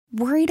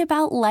Worried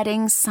about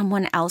letting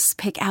someone else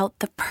pick out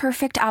the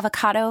perfect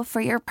avocado for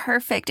your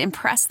perfect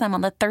impress them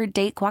on the third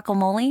date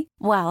guacamole?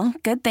 Well,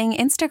 good thing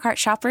Instacart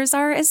shoppers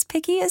are as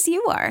picky as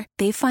you are.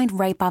 They find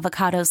ripe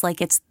avocados like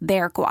it's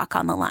their guac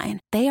on the line.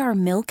 They are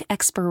milk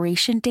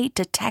expiration date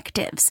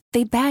detectives.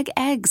 They bag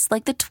eggs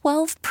like the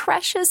 12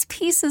 precious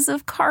pieces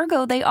of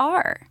cargo they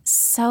are.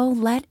 So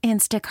let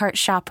Instacart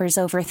shoppers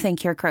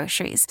overthink your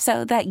groceries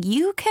so that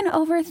you can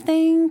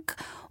overthink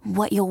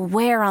what you'll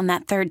wear on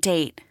that third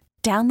date.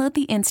 Download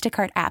the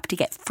Instacart app to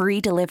get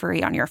free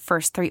delivery on your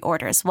first 3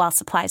 orders while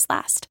supplies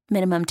last.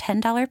 Minimum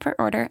 $10 per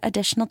order.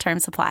 Additional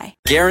terms apply.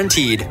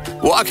 Guaranteed.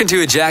 Walk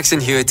into a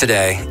Jackson Hewitt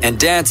today and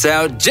dance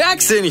out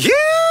Jackson Hewitt,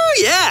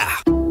 yeah!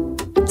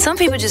 Some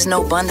people just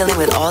know bundling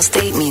with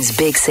Allstate means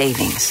big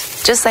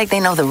savings. Just like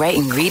they know the right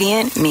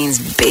ingredient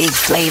means big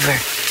flavor.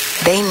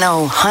 They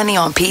know honey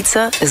on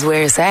pizza is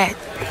where it's at.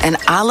 And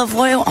olive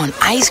oil on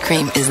ice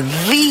cream is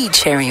the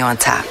cherry on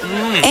top.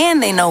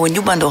 And they know when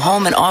you bundle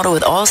home and auto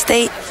with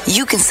Allstate,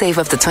 you can save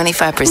up to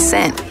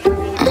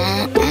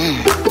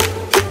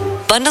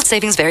 25%. Bundled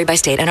savings vary by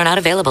state and are not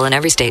available in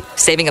every state.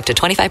 Saving up to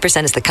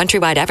 25% is the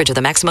countrywide average of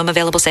the maximum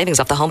available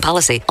savings off the home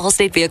policy.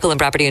 Allstate Vehicle and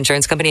Property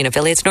Insurance Company and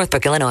affiliates,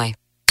 Northbrook, Illinois.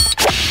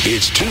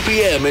 It's 2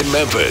 p.m. in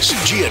Memphis.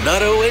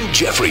 Giannotto and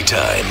Jeffrey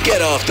time.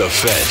 Get off the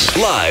fence.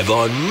 Live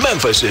on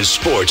Memphis's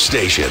sports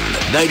station.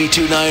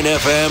 92.9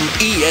 FM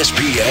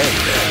ESPN.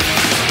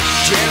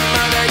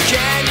 Giannotto,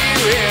 can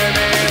you hear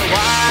me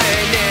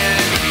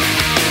whining?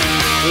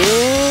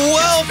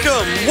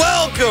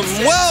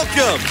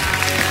 Welcome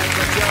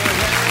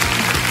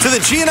to the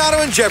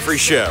Giannotto and Jeffrey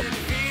Show.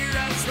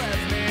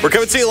 We're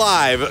coming to you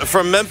live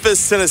from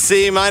Memphis,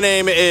 Tennessee. My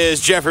name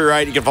is Jeffrey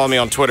Wright. You can follow me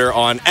on Twitter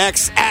on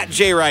X at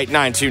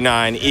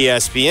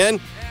JWright929ESPN.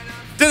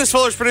 Dennis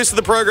Fuller's producer of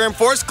the program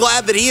for us.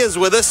 Glad that he is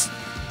with us.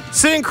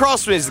 Sitting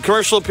across from me is the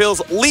Commercial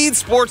Appeal's lead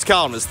sports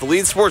columnist, the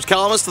lead sports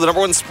columnist of the number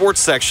 1 sports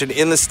section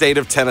in the state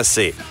of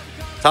Tennessee.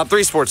 Top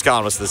 3 sports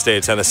columnists in the state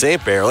of Tennessee,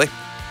 barely.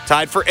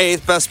 Tied for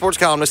 8th best sports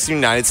columnist in the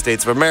United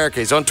States of America.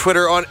 He's on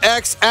Twitter on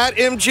X at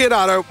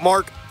MGiannotto.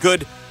 Mark,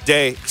 good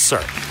day,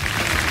 sir.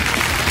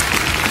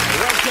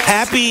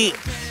 Happy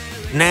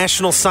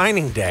National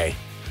Signing Day.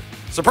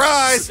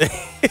 Surprise!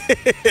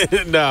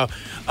 No.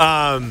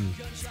 I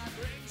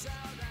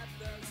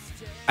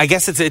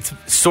guess it's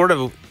sort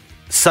of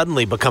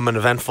suddenly become an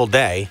eventful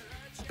day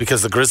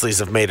because the Grizzlies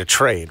have made a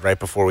trade right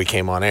before we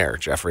came on air,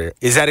 Jeffrey.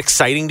 Is that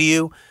exciting to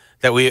you?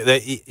 That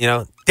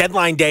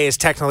deadline day is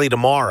technically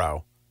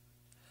tomorrow,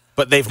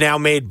 but they've now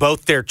made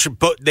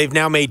they've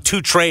now made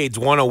 2 trades,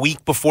 one a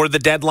week before the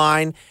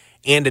deadline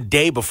and a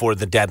day before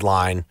the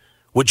deadline.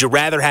 Would you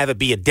rather have it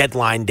be a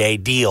deadline day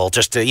deal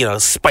just to,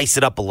 spice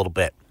it up a little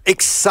bit?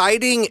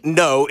 Exciting?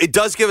 No. It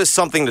does give us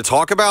something to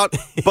talk about,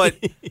 but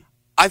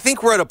I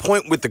think we're at a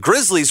point with the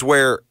Grizzlies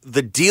where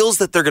the deals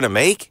that they're going to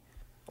make,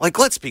 like,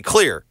 let's be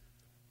clear.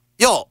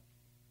 Y'all,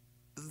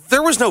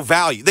 there was no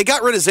value. They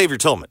got rid of Xavier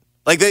Tillman.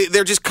 Like,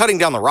 they're just cutting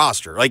down the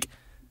roster. Like,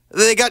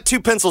 they got 2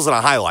 pencils and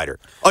a highlighter.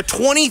 A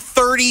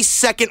 20-30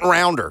 second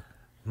rounder.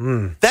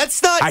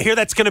 That's not. I hear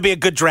that's going to be a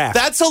good draft.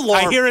 That's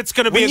alarming. I hear it's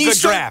going to be a good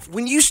draft.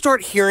 When you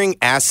start hearing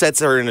assets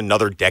that are in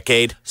another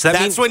decade, so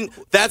that's when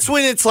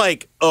it's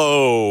like,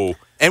 oh.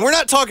 And we're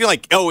not talking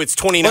like, oh, it's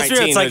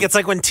 2019. It's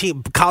like when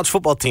college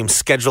football teams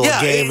schedule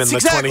a game in the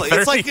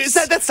 2030s. It's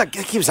like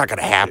that game's not going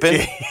to happen.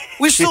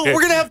 We're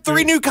going to have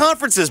 3 new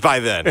conferences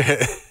by then.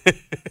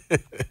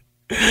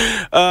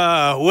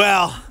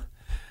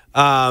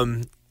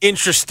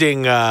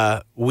 Interesting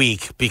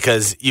week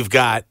because you've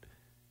got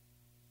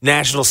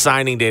National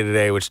Signing Day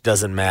today, which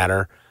doesn't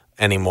matter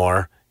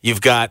anymore. You've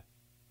got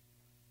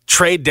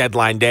trade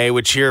deadline day,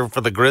 which here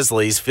for the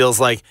Grizzlies feels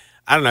like,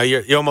 I don't know,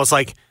 you're almost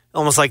like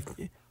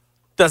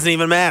doesn't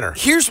even matter.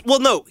 Here's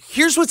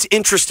what's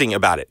interesting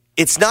about it.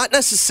 It's not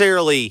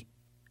necessarily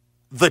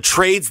the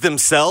trades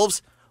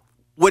themselves.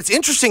 What's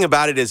interesting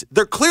about it is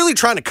they're clearly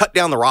trying to cut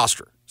down the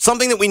roster,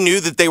 something that we knew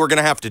that they were going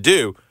to have to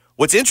do.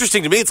 What's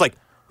interesting to me, it's like,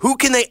 who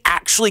can they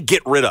actually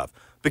get rid of?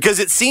 Because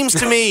it seems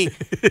to me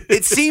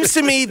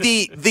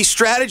the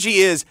strategy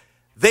is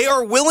they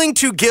are willing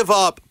to give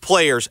up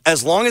players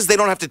as long as they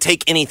don't have to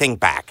take anything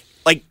back,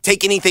 like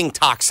take anything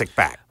toxic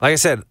back. Like I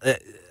said,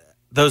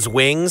 those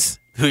wings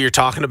who you're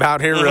talking about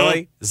here,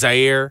 really,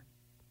 Zaire,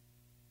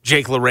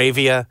 Jake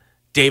LaRavia,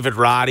 David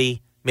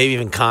Roddy, maybe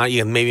even you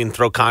can maybe even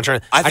throw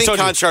Conchar. I think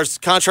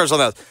Conchar's on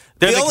that.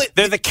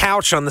 They're the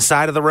couch on the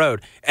side of the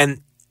road,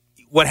 and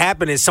what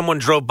happened is someone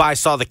drove by,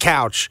 saw the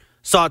couch,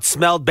 saw it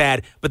smelled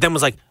bad, but then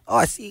was like, oh,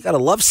 I see you got a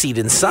love seat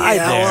inside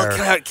there.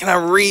 Well, can I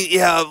read?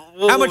 Yeah.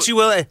 Well, how much you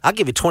will? I'll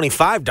give you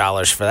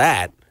 $25 for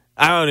that.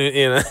 I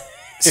don't,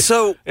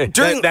 So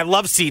during that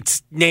love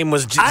seat's name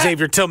was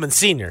Xavier Tillman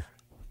Sr.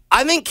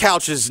 I think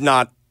couch is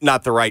not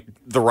the right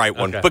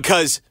one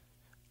because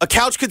a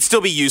couch could still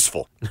be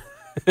useful.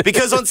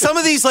 Because on some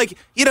of these, like,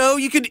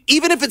 you could,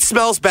 even if it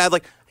smells bad,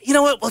 like, you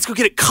know what, let's go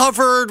get it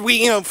covered.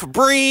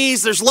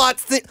 Febreze, there's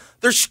lots,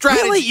 there's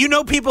strategy. Really? You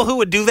know people who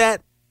would do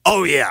that?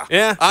 Oh, yeah.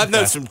 Yeah? I've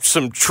known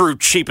some true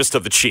cheapest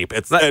of the cheap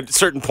at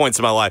certain points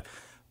in my life.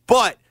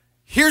 But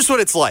here's what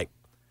it's like.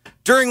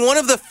 During one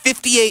of the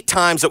 58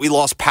 times that we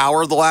lost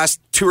power the last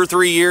 2 or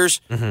 3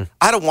 years, I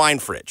had a wine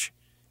fridge,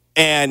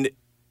 and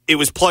it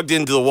was plugged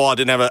into the wall. I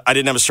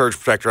didn't have a surge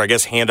protector. I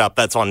guess hand up,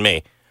 that's on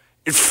me.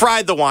 It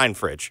fried the wine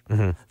fridge.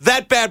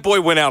 That bad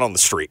boy went out on the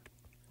street.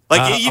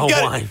 Like you've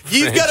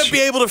got to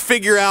be able to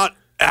figure out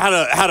how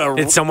to.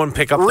 Did someone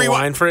pick up the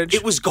wine fridge?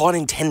 It was gone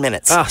in 10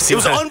 minutes. It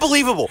was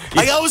unbelievable.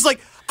 I was like,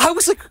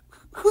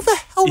 who the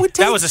hell would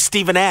take that? Was a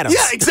Steven Adams.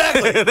 Yeah,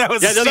 exactly. That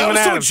was Steven Adams.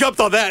 Someone jumped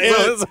on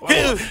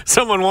that.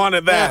 Someone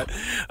wanted that.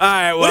 Yeah. All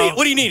right. Well,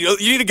 what do you need?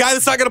 You need a guy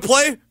that's not going to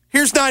play?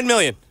 Here's $9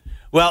 million.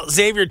 Well,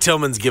 Xavier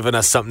Tillman's given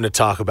us something to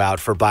talk about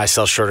for Buy,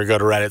 Sell, Short, or Go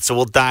to Reddit. So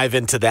we'll dive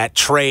into that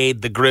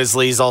trade. The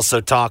Grizzlies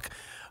also talk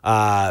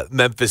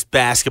Memphis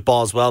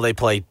basketball as well. They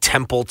play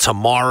Temple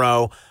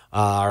tomorrow.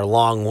 Our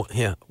long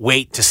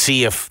wait to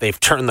see if they've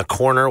turned the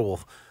corner will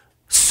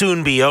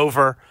soon be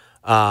over.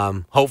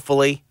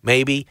 Hopefully,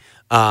 maybe,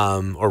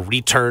 or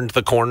returned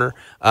the corner.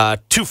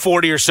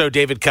 2:40 or so,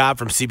 David Cobb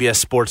from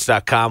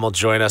CBSSports.com will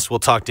join us. We'll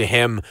talk to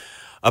him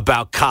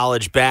about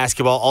college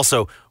basketball.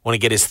 Also, want to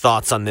get his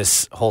thoughts on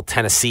this whole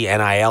Tennessee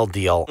NIL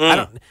deal.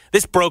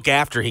 This broke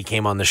after he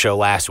came on the show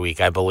last week,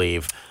 I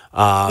believe.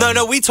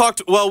 No, we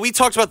talked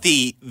about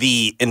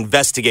the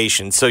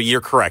investigation, so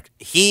you're correct.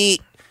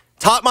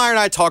 Toppmeyer and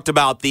I talked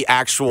about the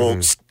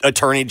actual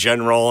attorney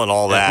general and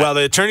all that. Well,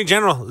 the attorney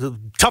general,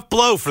 tough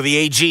blow for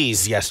the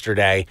AGs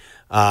yesterday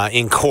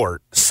in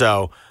court.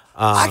 So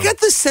I got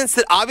the sense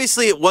that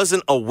obviously it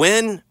wasn't a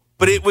win,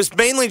 but it was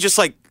mainly just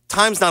like,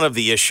 time's not of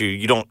the issue.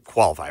 You don't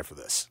qualify for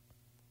this.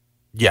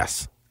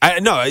 Yes.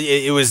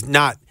 It was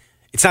not.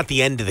 It's not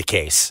the end of the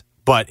case,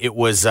 but it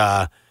was.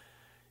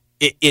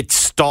 It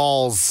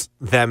stalls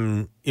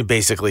them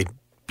basically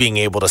being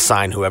able to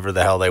sign whoever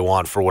the hell they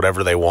want for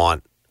whatever they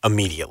want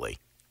immediately.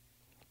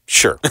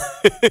 Sure.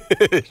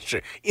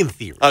 Sure. In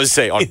theory. I would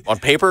say on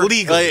paper?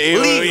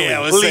 Legally. Yeah,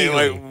 I would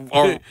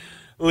say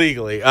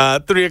legally.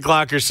 3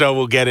 o'clock or so,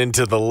 we'll get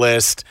into the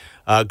list.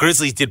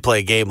 Grizzlies did play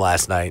a game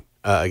last night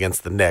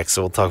against the Knicks,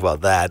 so we'll talk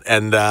about that.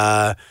 And,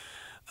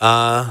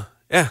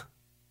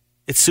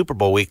 it's Super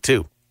Bowl week,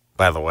 too,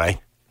 by the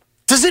way.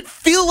 Does it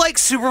feel like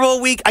Super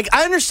Bowl week?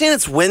 I understand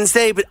it's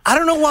Wednesday, but I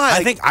don't know why.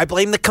 I think I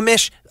blame the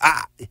commish.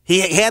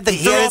 He had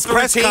his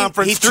press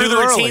conference. He threw the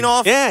routine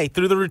off? Yeah, he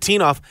threw the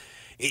routine off.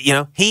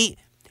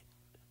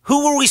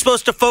 Who were we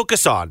supposed to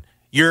focus on?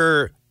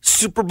 Your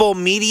Super Bowl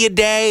media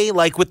day,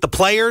 like with the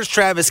players,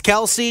 Travis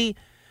Kelce?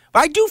 But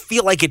I do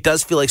feel like it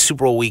does feel like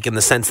Super Bowl week in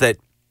the sense that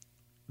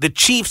the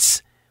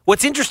Chiefs,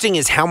 what's interesting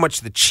is how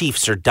much the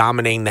Chiefs are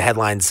dominating the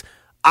headlines,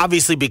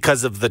 obviously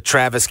because of the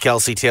Travis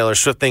Kelce, Taylor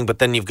Swift thing, but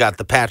then you've got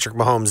the Patrick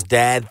Mahomes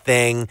dad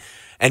thing.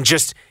 And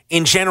just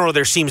in general,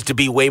 there seems to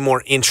be way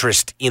more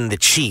interest in the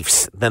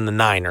Chiefs than the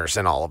Niners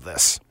in all of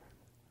this.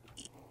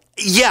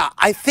 Yeah,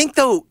 I think,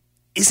 though,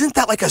 isn't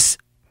that like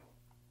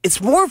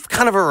it's more of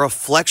kind of a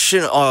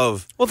reflection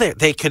of... Well,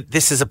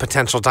 this is a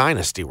potential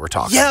dynasty we're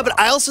talking about. Yeah, but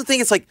I also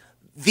think it's like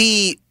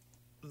the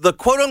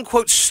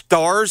quote-unquote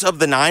stars of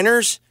the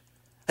Niners,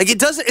 like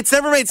it's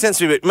never made sense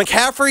to me, but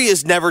McCaffrey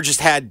has never just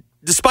had,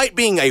 despite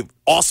being an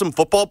awesome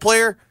football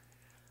player,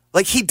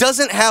 like he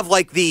doesn't have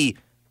like the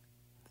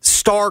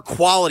star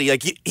quality.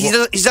 Like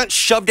he's not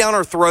shoved down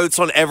our throats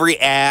on every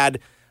ad.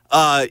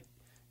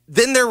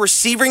 Then their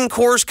receiving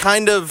core's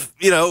kind of,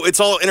 it's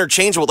all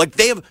interchangeable. Like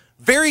they have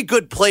very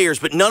good players,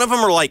 but none of them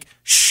are like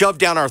shoved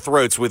down our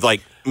throats with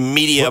like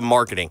media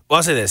marketing. Well,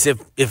 I'll say this.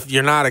 If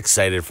you're not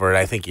excited for it,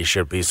 I think you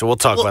should be. So we'll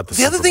talk about the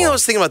Super Bowl. The other thing I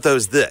was thinking about, though,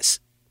 is this.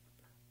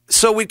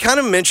 So we kind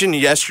of mentioned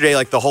yesterday,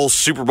 like the whole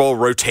Super Bowl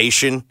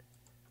rotation.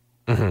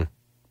 Mm-hmm.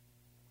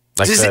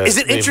 Like is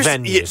it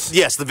interesting? Venues.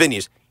 Yes, the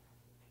venues.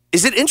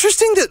 Is it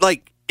interesting that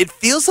like it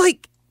feels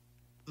like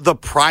the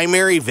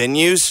primary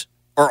venues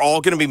are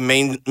all going to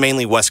be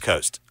mainly West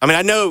Coast? I mean,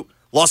 I know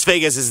Las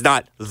Vegas is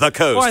not the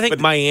coast. Well, I think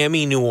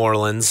Miami, New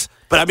Orleans.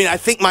 But I mean, I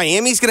think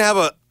Miami's going to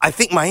have I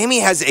think Miami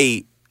has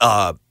a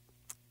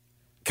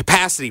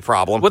capacity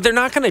problem. Well, they're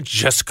not going to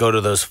just go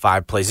to those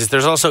 5 places.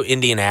 There's also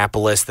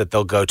Indianapolis that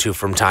they'll go to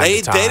from time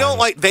to time.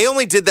 They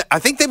only did that. I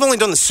think they've only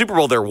done the Super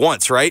Bowl there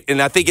once, right?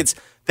 And I think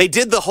they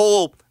did the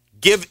whole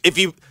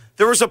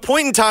there was a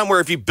point in time where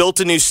if you built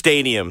a new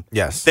stadium,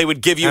 yes, they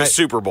would give you a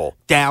Super Bowl.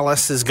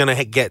 Dallas is going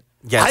to get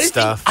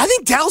stuff. I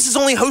think Dallas has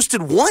only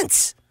hosted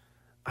once.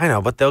 I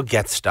know, but they'll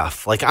get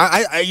stuff. Like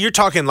you're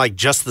talking like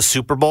just the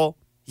Super Bowl?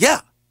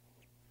 Yeah.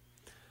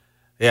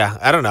 Yeah,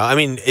 I don't know. I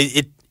mean,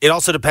 it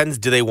also depends.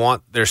 Do they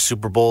want the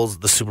Super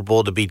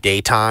Bowl to be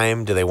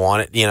daytime? Do they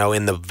want it,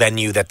 in the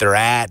venue that they're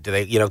at? Do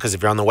they, because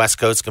if you're on the West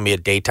Coast, it's going to be a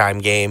daytime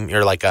game.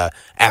 You're like a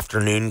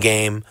afternoon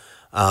game.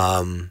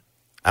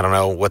 I don't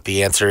know what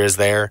the answer is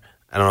there.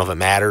 I don't know if it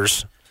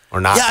matters or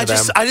not to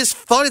them. I just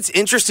thought it's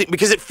interesting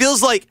because it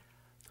feels like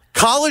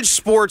college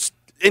sports,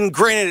 and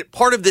granted,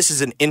 part of this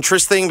is an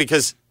interest thing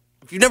because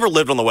if you've never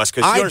lived on the West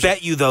Coast, I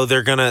bet you though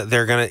they're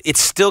gonna. It's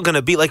still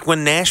gonna be like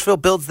when Nashville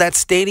builds that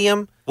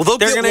stadium. Well,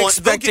 they're gonna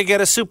expect to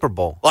get a Super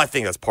Bowl. Well, I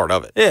think that's part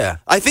of it. Yeah,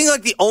 I think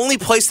like the only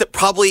place that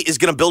probably is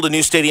gonna build a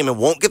new stadium and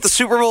won't get the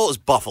Super Bowl is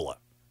Buffalo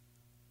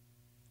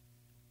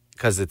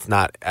because it's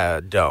not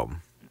a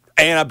dome.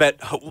 And I bet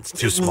it's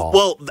too small.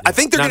 Well, I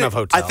think they're Not gonna, enough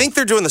hotels. I think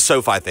they're doing the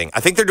SoFi thing. I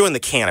think they're doing the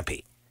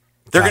canopy.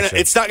 They're Gotcha. gonna.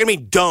 It's not gonna be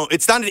dome.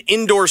 It's not an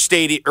indoor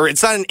stadium, or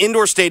it's not an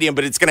indoor stadium,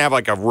 but it's gonna have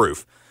like a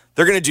roof.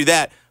 They're gonna do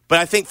that. But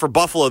I think for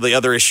Buffalo, the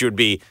other issue would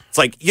be it's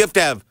like you have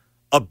to have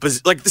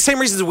like the same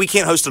reasons we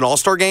can't host an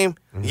All-Star game.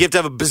 Mm-hmm. You have to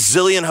have a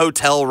bazillion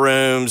hotel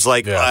rooms.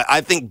 Like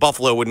I think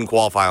Buffalo wouldn't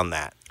qualify on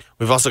that.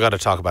 We've also got to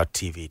talk about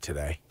TV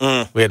today.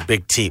 We had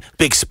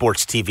big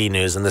sports TV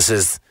news, and this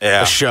is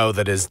a show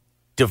that is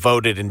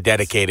devoted and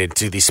dedicated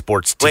to the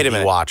sports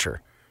TV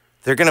watcher.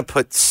 They're going to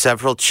put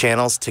several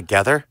channels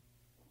together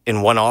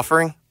in one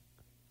offering?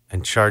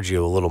 And charge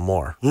you a little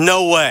more.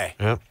 No way.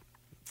 Yep.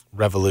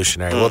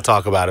 Revolutionary. We'll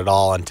talk about it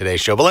all on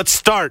today's show. But let's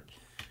start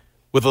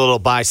with a little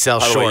buy, sell,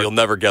 By the short. way, you'll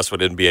never guess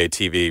what NBA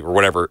TV or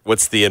whatever.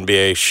 What's the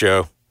NBA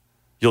show?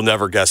 You'll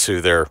never guess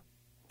who their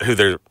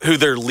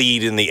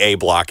lead in the A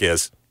block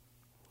is.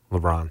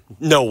 LeBron.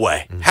 No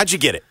way. How'd you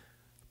get it?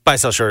 Buy,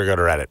 sell, short, or go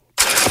to Reddit.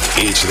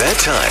 It's that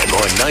time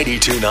on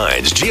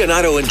 92.9's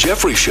Giannotto and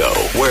Jeffrey Show,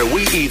 where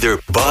we either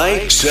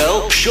buy,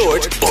 sell,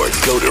 short, or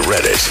go to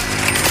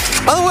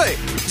Reddit. By the way,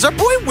 is our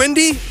boy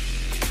Wendy?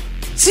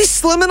 Is he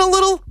slimming a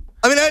little?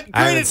 I mean,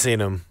 I haven't seen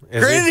him.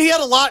 Granted, he had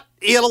a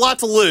lot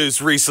to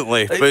lose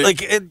recently, but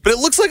it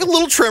looks like a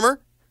little trimmer.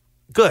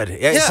 Good.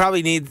 Yeah, he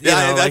probably needs.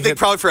 I think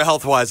probably for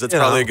health-wise, that's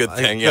probably a good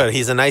thing. Good.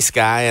 He's a nice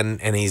guy,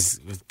 and he's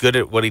good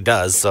at what he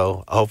does.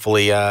 So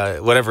hopefully,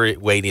 whatever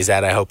weight he's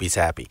at, I hope he's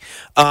happy.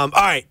 All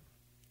right.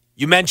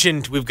 You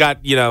mentioned we've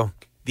got,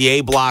 the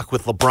A block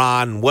with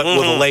LeBron. What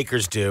will the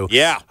Lakers do?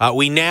 Yeah.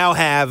 We now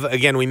have,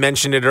 again, we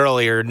mentioned it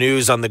earlier,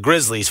 news on the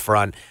Grizzlies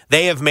front.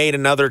 They have made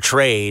another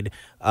trade.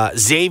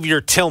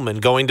 Xavier Tillman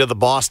going to the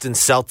Boston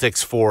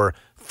Celtics for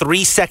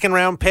 3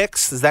 second-round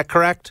picks. Is that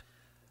correct?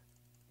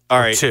 All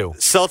right. 2.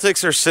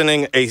 Celtics are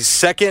sending a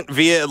second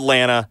via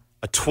Atlanta,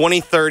 a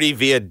 2030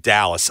 via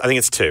Dallas. I think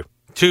it's 2.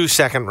 2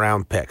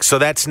 second-round picks. So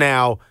that's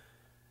now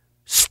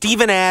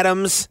Steven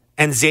Adams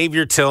and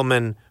Xavier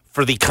Tillman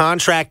for the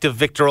contract of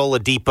Victor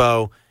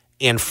Oladipo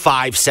and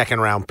 5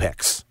 second-round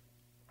picks.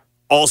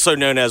 Also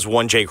known as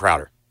 1 Jay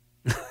Crowder.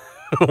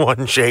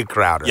 1 Jay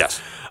Crowder.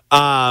 Yes.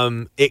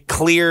 It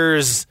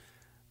clears,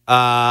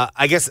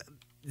 I guess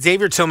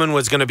Xavier Tillman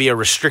was going to be a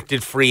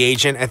restricted free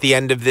agent at the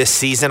end of this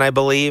season, I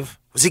believe.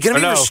 Was he going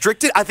to be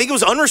restricted? I think it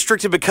was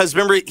unrestricted because,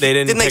 remember, they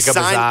didn't pick up his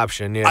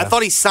option. Yeah. I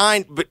thought he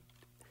signed, but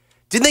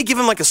didn't they give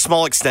him like a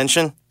small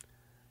extension?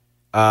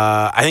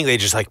 I think they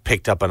just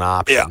picked up an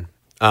option. Yeah.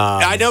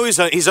 I know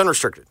he's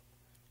unrestricted.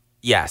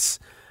 Yes.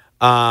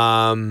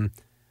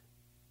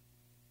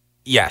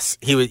 Yes,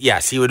 he would.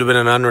 Yes, he would have been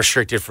an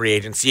unrestricted free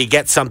agent. So you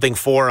get something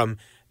for him.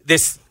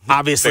 This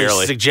obviously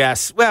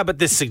suggests. Well, but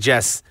this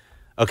suggests.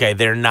 Okay,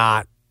 they were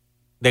not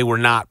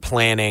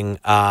planning.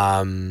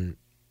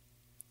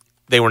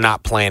 They were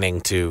not planning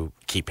to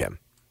keep him.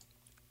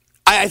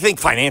 I think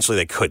financially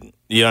they couldn't.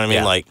 You know what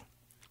I mean?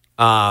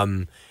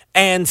 Yeah.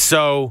 And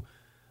so.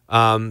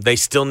 They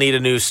still need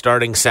a new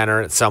starting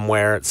center at some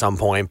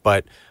point,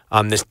 but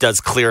this does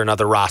clear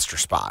another roster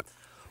spot.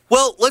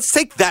 Well, let's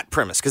take that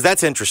premise because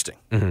that's interesting.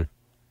 Mm-hmm.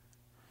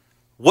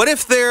 What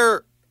if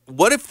they're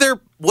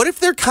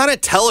kind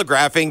of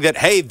telegraphing that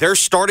their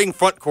starting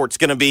front court's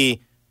going to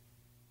be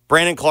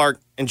Brandon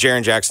Clark and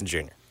Jaren Jackson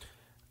Jr.?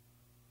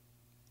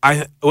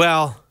 I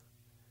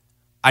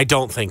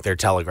don't think they're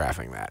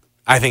telegraphing that.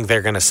 I think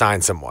they're going to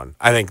sign someone.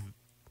 I think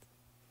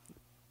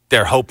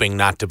they're hoping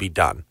not to be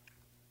done.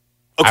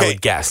 Okay. I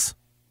would guess.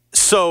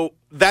 So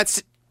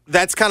that's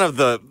kind of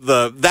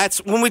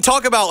that's when we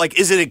talk about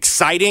is it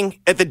exciting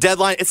at the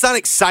deadline? It's not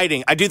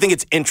exciting. I do think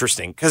it's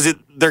interesting because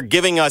they're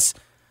giving us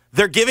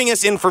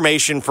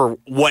information for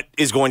what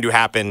is going to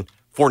happen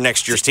for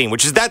next year's team,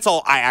 that's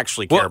all I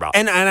actually care about.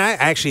 And I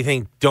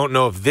actually don't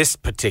know if this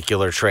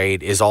particular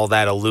trade is all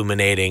that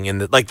illuminating. And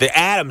the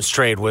Adams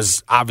trade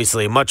was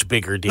obviously a much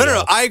bigger deal.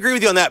 No, I agree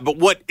with you on that. But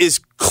what is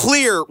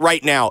clear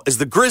right now is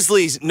the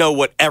Grizzlies know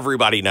what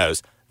everybody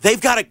knows. They've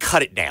got to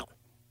cut it down.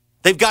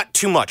 They've got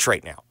too much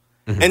right now.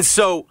 Mm-hmm. And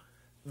so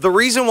the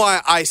reason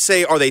why I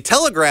say are they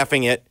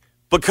telegraphing it,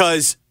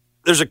 because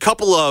there's a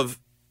couple of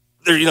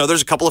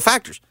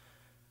factors.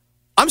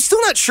 I'm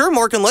still not sure,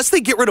 Mark, unless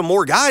they get rid of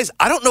more guys,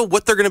 I don't know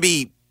what they're going to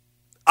be.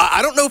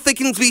 I don't know if they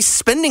can be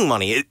spending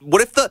money.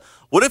 What if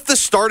the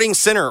starting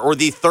center or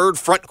the third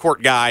front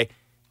court guy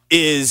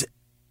is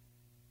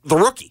the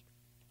rookie?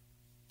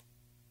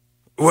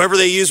 Whoever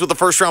they use with the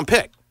first round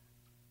pick.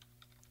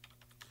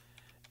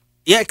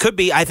 Yeah, it could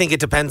be. I think it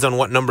depends on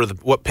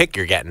what pick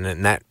you're getting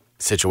in that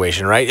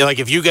situation, right?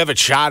 If you give a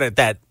shot at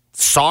that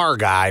Sarr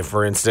guy,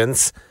 for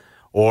instance,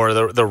 or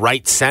the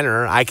right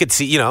center, I could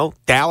see,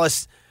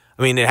 Dallas.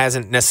 I mean, it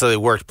hasn't necessarily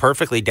worked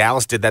perfectly.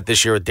 Dallas did that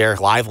this year with Derek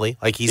Lively.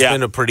 He's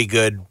been a pretty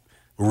good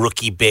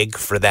rookie big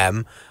for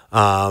them.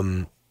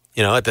 At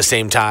the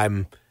same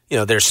time,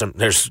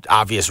 there's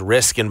obvious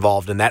risk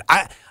involved in that.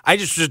 I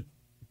just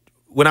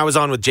when I was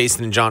on with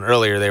Jason and John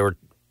earlier, they were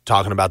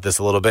talking about this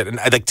a little bit,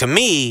 and to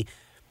me.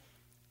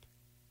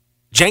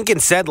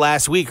 Jenkins said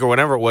last week or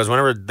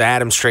whenever the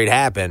Adams trade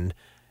happened,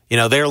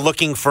 they're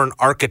looking for an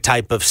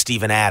archetype of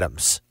Steven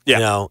Adams.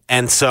 Yeah.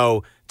 And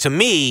so to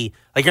me,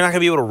 like you're not going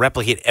to be able to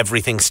replicate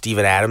everything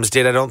Steven Adams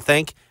did, I don't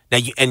think. Now,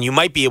 you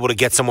might be able to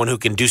get someone who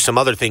can do some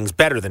other things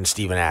better than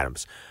Steven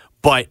Adams.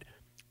 But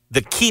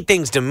the key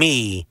things to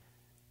me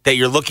that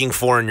you're looking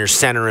for in your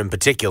center in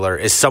particular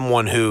is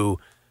someone who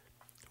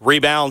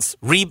rebounds,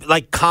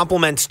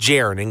 complements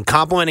Jaren. And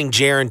complementing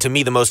Jaren, to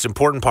me, the most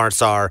important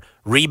parts are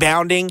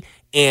rebounding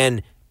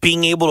and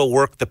being able to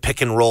work the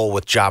pick and roll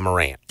with Ja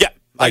Morant. Yeah,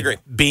 I agree.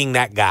 Being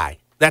that guy.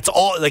 That's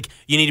all. Like,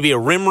 you need to be a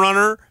rim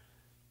runner,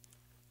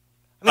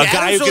 a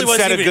guy who can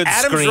set a good screen.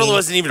 Adams really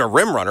wasn't even a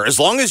rim runner. As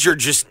long as you're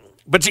just...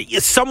 But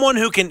someone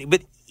who can...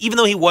 But even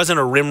though he wasn't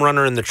a rim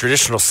runner in the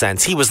traditional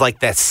sense, he was like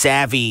that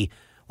savvy...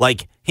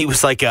 Like, he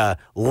was like a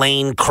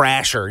lane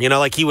crasher. You know,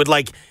 like he would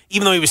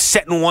even though he was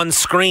setting one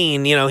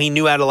screen, you know, he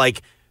knew how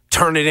to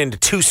turn it into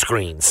two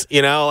screens.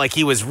 You know, like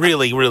he was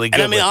really, really good.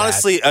 And I mean,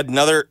 honestly, I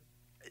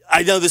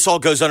know this all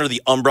goes under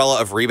the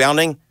umbrella of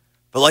rebounding,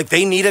 but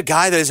they need a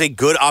guy that is a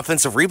good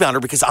offensive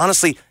rebounder because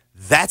honestly,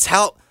 that's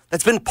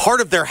been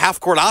part of their half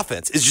court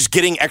offense is just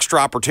getting extra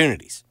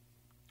opportunities.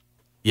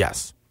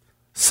 Yes.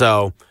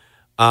 So,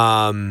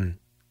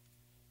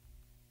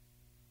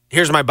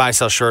 here's my buy,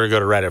 sell, short, or go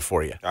to Reddit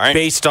for you. All right.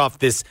 Based off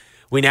this,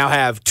 we now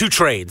have 2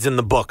 trades in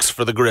the books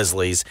for the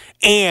Grizzlies.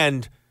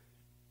 And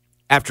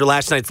after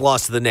last night's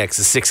loss to the Knicks,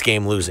 a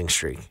 6-game losing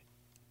streak.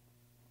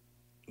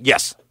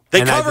 Yes.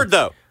 They covered,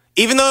 though.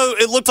 Even though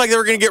it looked like they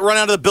were going to get run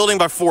out of the building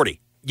by 40.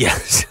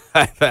 Yes.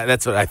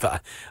 That's what I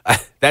thought.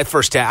 That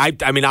first half,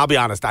 I mean, I'll be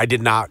honest, I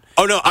did not.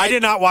 Oh, no. I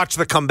did not watch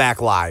the comeback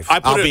live.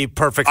 I'll be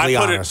perfectly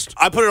honest.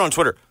 I put it on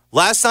Twitter.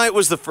 Last night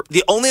was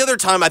the only other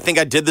time I think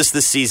I did this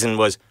season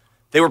was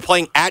they were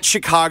playing at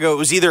Chicago. It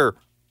was either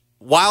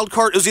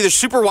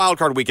Super Wild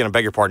Card Weekend. I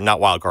beg your pardon, not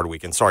Wild Card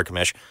Weekend. Sorry,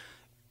 Kamish.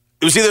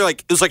 It was either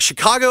it was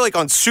Chicago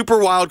on Super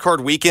Wild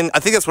Card Weekend. I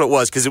think that's what it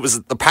was because it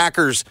was the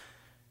Packers.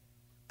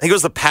 I think it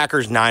was the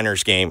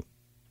Packers-Niners game.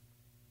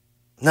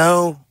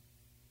 No.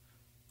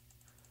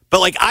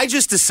 But I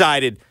just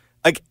decided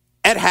at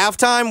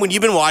halftime when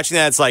you've been watching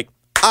that, it's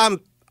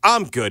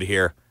I'm good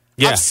here.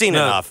 Yeah, I've seen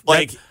enough.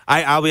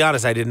 I'll be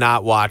honest, I did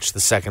not watch the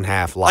second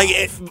half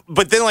live.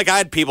 But then I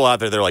had people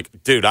out there. They're like,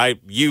 "Dude,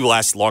 you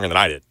lasted longer than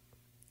I did."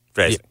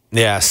 Crazy.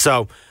 Yeah.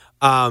 So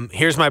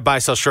here's my buy,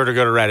 sell, short, or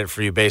go to Reddit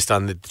for you based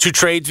on the 2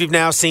 trades we've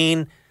now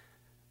seen.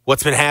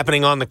 What's been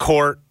happening on the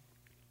court?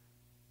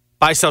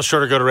 Buy, sell,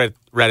 short, or go to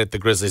Reddit. The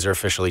Grizzlies are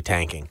officially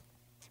tanking,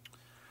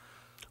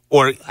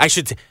 or I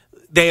should say,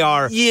 they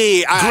are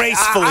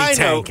gracefully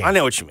tanking. I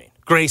know what you mean.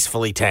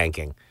 Gracefully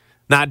tanking.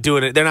 Not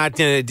doing it. They're not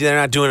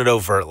doing it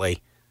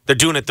overtly. They're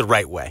doing it the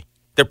right way.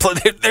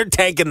 They're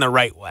tanking the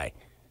right way.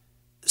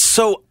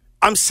 So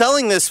I'm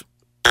selling this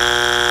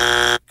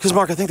because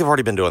Mark, I think they've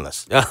already been doing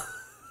this.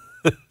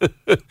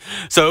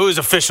 So it was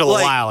official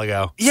a while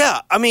ago. Yeah,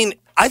 I mean,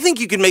 I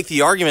think you could make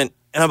the argument,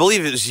 and I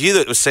believe it was you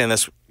that was saying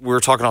this. We were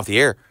talking off the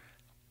air.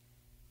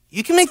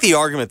 You can make the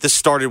argument this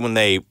started when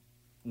they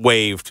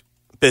waived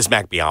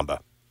Bismack Biyombo.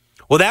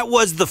 Well, that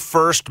was the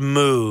first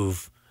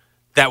move.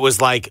 That was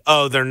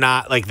they're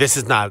not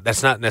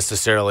that's not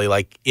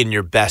necessarily in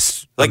your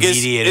best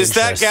immediate is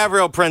that interest.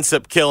 Gabriel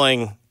Princip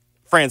killing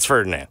Franz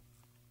Ferdinand?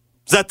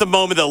 Is that the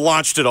moment that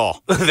launched it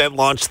all? That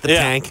launched the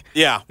tank?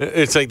 Yeah.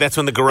 It's that's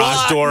when the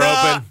garage door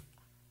opened.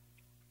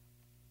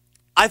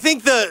 I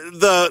think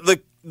the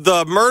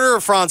murder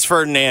of Franz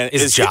Ferdinand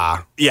is Ja.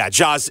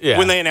 Ja's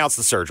when they announced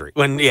the surgery.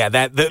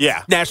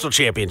 National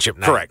championship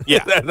night. Correct.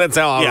 Yeah. That's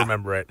how I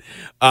remember it.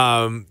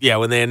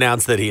 When they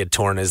announced that he had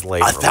torn his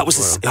labrum. That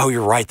was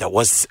you're right. That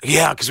was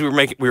because we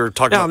were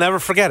talking I'll never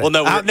forget it. Well,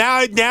 no,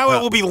 now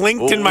it will be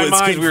linked in my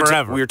mind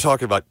forever. We were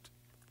talking about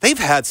they've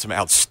had some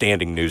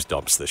outstanding news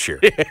dumps this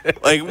year.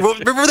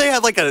 Remember they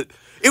had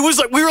it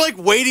was we were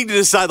waiting to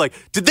decide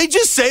did they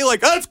just say oh,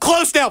 it's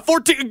close now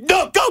 14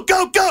 no go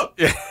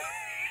Yeah.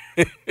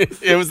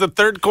 It was the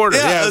third quarter.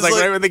 Yeah, it was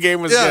right when the game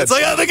was good. It's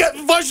they got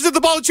Washington the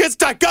ball, chance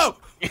to go.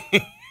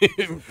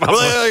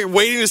 We're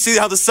waiting to see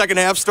how the second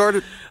half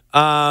started.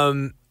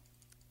 I'm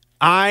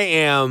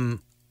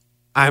buying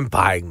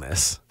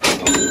this.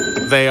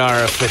 They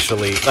are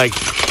officially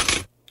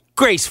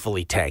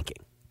gracefully tanking.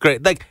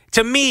 Great.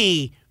 To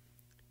me,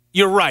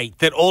 you're right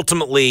that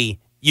ultimately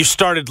you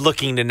started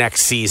looking to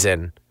next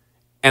season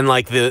and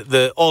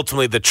the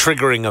ultimately the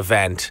triggering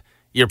event.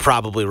 You're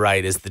probably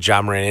right, is the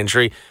Ja Morant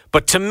injury.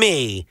 But to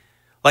me,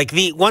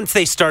 once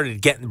they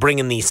started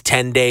bringing these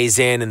 10 days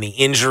in and the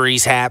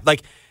injuries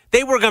happened,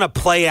 they were going to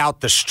play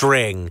out the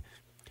string.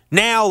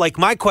 Now,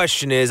 my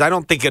question is, I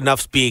don't think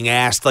enough's being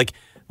asked.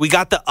 We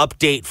got the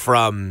update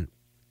from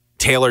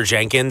Taylor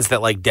Jenkins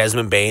that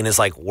Desmond Bane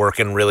is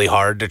working really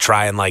hard to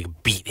try and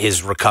beat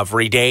his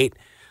recovery date.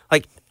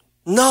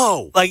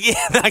 No. I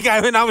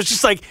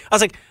was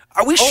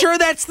are we sure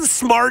that's the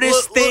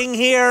smartest thing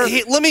here?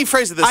 Let me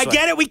phrase it this way. I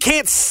get it. We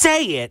can't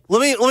say it.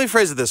 Let me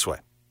phrase it this way.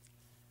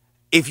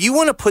 If you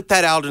want to put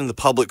that out in the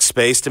public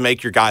space to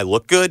make your guy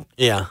look good,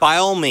 by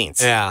all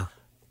means. Yeah.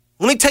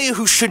 Let me tell you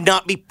who should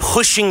not be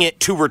pushing it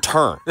to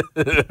return.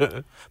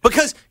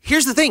 Because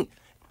here's the thing.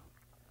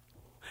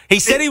 He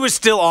said he was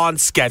still on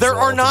schedule. There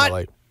are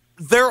not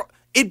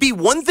it'd be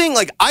one thing.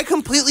 Like, I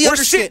completely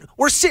understand.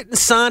 We're sitting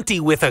Santi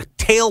with a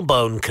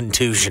tailbone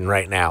contusion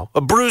right now,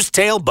 a bruised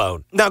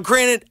tailbone. Now,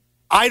 granted,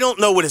 I don't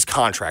know what his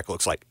contract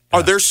looks like.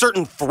 Are there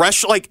certain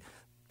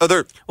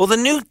Well, the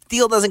new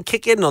deal doesn't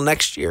kick in until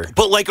next year.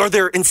 But, like, are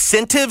there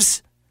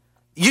incentives?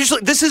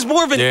 Usually, this is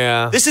more of an.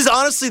 Yeah. This is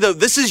honestly, though,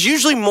 this is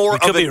usually more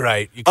of an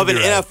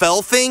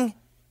NFL thing.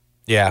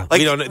 Yeah,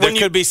 like there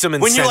could be some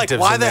incentives. When you're like,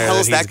 why the hell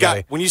is that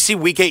guy? When you see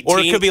week 18, or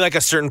it could be like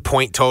a certain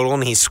point total,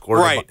 and he scored.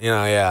 Right.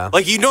 Yeah.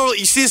 Like you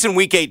see this in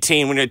week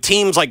 18 when a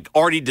team's like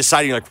already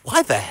deciding, you're like,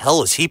 why the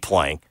hell is he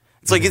playing?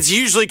 It's like it's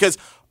usually because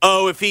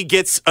if he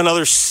gets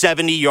another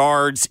 70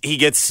 yards, he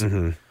gets.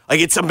 Like,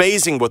 it's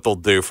amazing what they'll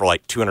do for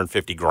like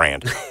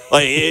 $250,000.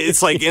 Like,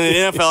 it's like in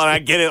the NFL, and I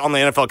get it on the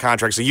NFL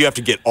contract, so you have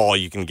to get all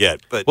you can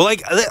get. But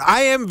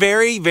I am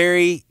very,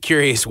 very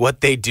curious what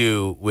they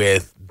do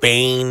with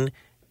Bain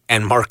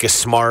and Marcus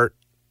Smart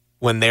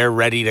when they're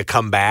ready to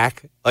come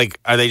back. Like,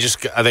 are they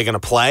going to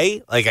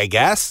play? Like, I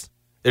guess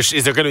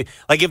is there going to be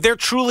like if they're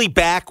truly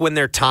back when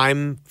their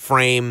time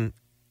frame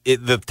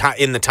in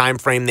the time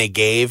frame they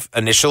gave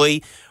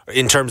initially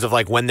in terms of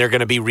like when they're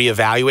going to be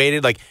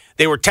reevaluated. Like,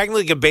 they were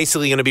technically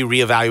basically going to be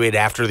reevaluated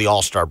after the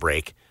All-Star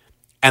break,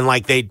 and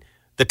like the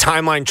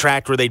timeline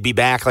tracked where they'd be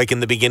back like in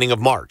the beginning of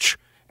March.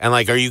 And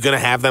like, are you going to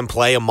have them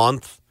play a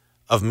month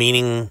of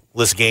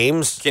meaningless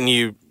games? Can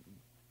you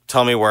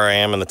tell me where I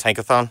am in the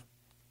tankathon?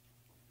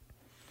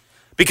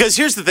 Because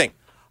here's the thing.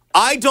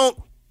 I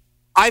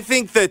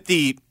think that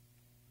the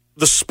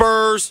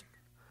Spurs,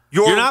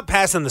 you're not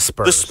passing the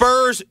Spurs. The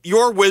Spurs,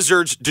 your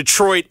Wizards,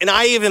 Detroit, and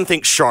I even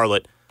think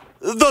Charlotte,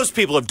 those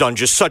people have done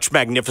just such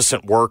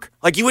magnificent work.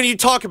 Like, when you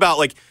talk about,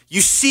 like,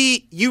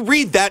 you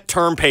read that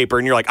term paper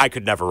and you're like, I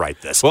could never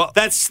write this. Well,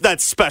 that's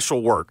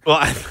special work. Well,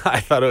 I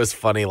thought it was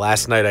funny.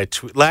 Last night at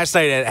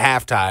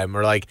halftime,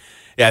 or like,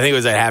 I think it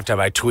was at halftime,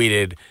 I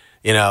tweeted,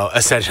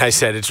 essentially I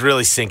said, it's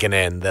really sinking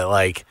in that,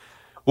 like,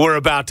 we're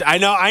about to, I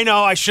know,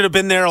 I should have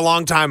been there a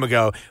long time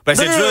ago, but I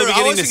said, it's really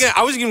beginning to...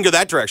 I wasn't going to go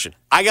that direction.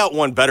 I got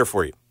one better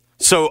for you.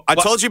 So I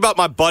told you about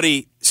my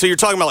buddy. So you're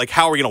talking about like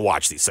how are we going to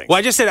watch these things?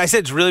 Well, I said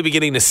it's really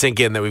beginning to sink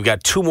in that we've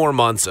got 2 more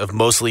months of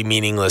mostly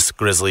meaningless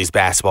Grizzlies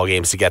basketball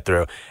games to get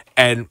through.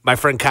 And my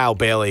friend Kyle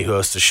Bailey, who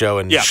hosts a show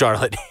in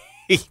Charlotte,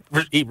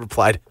 he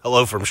replied,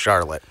 "Hello from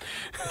Charlotte,"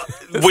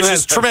 which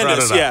is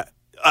tremendous. Yeah.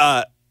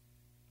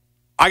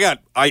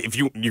 If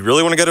you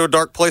really want to go to a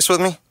dark place with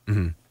me,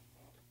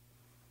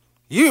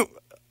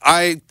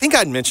 I think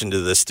I'd mentioned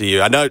this to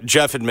you. I know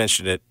Jeff had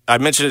mentioned it. I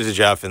mentioned it to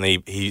Jeff, and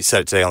he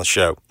said it today on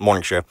the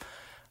morning show.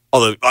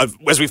 Although,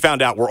 as we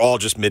found out, we're all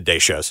just midday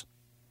shows.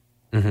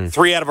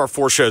 3 out of our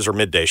 4 shows are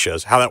midday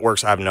shows. How that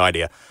works, I have no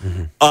idea.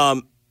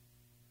 It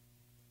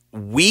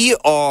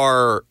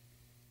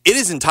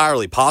is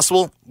entirely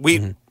possible.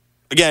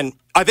 Again,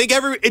 I think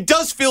it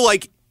does feel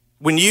like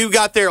when you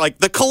got there, like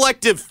the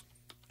collective,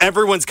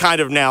 everyone's kind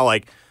of now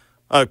like,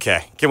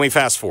 okay, can we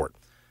fast forward?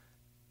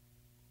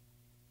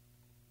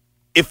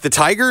 If the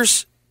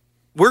Tigers,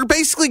 we're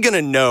basically going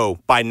to know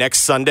by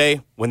next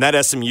Sunday when that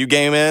SMU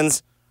game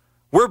ends,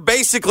 we're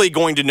basically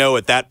going to know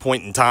at that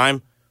point in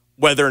time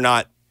whether or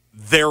not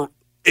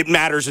it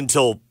matters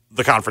until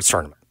the conference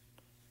tournament.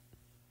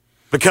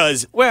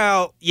 Because,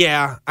 well,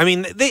 yeah, I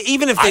mean,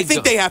 I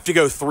think they have to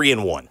go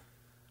 3-1.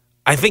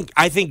 I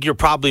think you're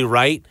probably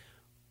right,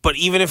 but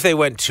even if they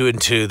went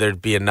 2-2,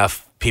 there'd be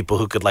enough people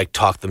who could like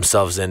talk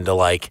themselves into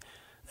like,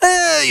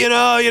 you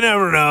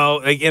never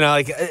know,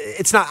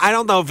 it's not. I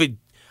don't know if it.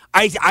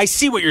 I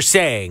see what you're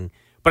saying,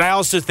 but I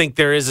also think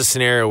there is a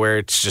scenario where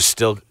it's just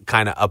still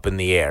kind of up in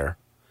the air.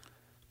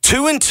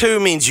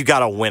 2-2 means you got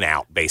to win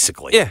out,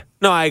 basically. Yeah,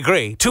 no, I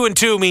agree.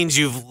 2-2 means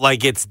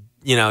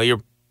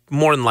you're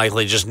more than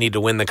likely just need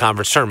to win the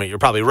conference tournament. You're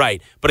probably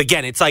right, but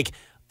again, it's like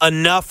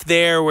enough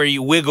there where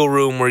you wiggle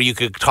room where you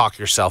could talk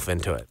yourself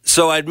into it.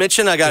 So I'd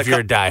mentioned I got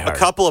a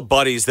couple of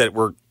buddies that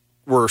were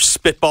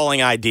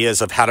spitballing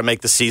ideas of how to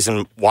make the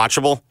season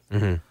watchable.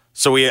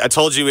 So I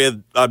told you we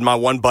had my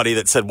one buddy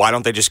that said, why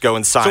don't they just go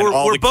and sign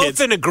all the kids? We're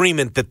both in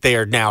agreement that they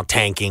are now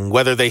tanking,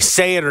 whether they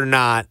say it or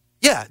not.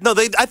 Yeah, no,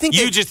 I think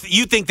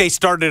you think they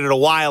started it a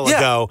while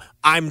ago.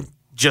 I'm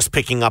just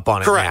picking up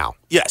on it now.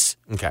 Yes.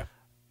 Okay.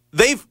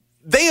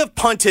 They have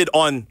punted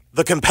on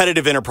the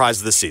competitive enterprise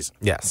of the season.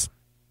 Yes.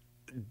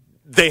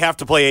 They have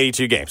to play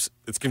 82 games.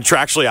 It's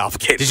contractually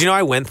obligated. Did you know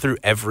I went through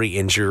every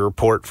injury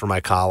report for my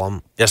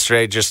column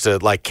yesterday just to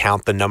like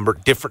count the number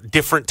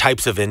different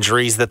types of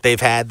injuries that they've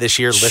had this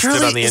year listed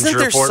on the injury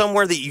report? Isn't there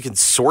somewhere that you can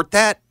sort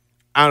that?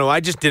 I don't know.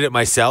 I just did it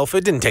myself.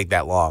 It didn't take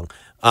that long.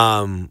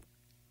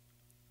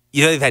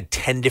 They've had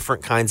 10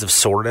 different kinds of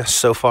soreness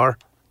so far.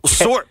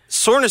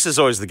 Soreness is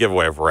always the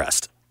giveaway of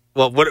rest.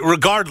 Well,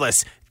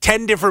 regardless,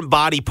 10 different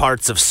body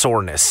parts of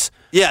soreness.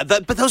 Yeah,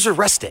 but those are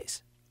rest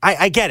days.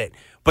 I get it.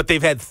 But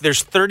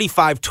there's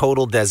 35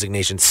 total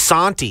designations.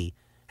 Santi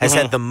has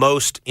had the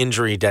most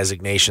injury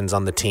designations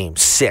on the team.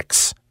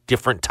 6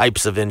 different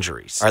types of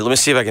injuries. All right, let me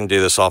see if I can do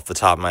this off the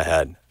top of my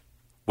head.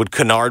 Would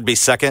Kennard be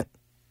second?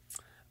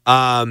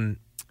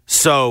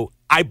 So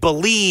I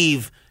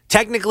believe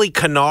technically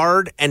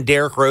Kennard and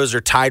Derrick Rose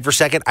are tied for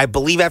second. I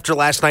believe after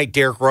last night,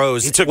 Derrick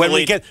Rose. He took when the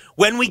we lead.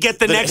 get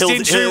the next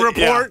injury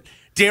report. Yeah.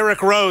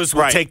 Derrick Rose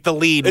will take the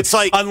lead. It's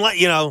like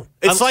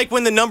it's like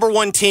when the number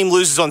one team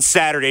loses on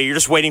Saturday. You're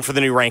just waiting for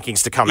the new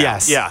rankings to come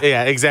out.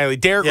 Yeah, exactly.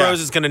 Derrick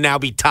Rose is going to now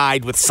be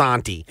tied with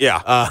Santi.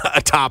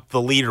 Atop the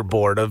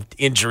leaderboard of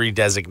injury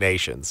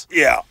designations.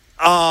 Yeah.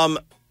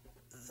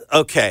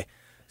 Okay.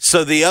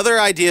 So the other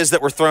ideas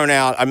that were thrown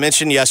out, I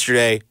mentioned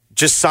yesterday,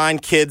 just sign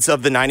kids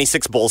of the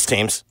 '96 Bulls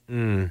teams.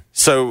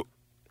 So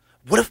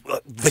what if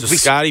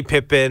Scottie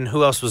Pippen?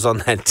 Who else was on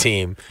that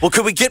team? Well,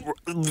 could we get?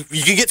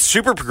 You could get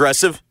super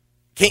progressive.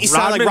 Can't you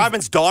sign like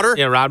Rodman's daughter?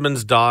 Yeah,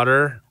 Rodman's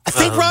daughter. I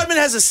think Rodman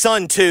has a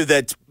son too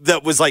that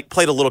was like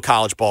played a little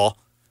college ball.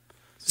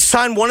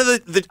 Sign one of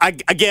the I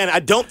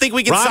don't think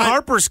we can Ron sign.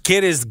 Harper's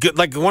kid is good,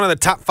 like one of the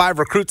top 5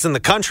 recruits in the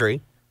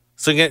country.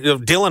 So you get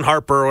Dylan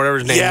Harper or whatever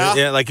his name is.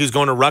 Yeah, like who's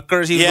going to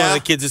Rutgers. He's one of the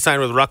kids who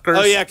signed with Rutgers.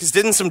 Oh yeah, because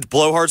didn't some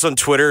blowhards on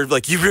Twitter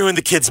like you ruined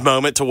the kid's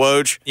moment to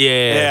Woj?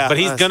 Yeah. But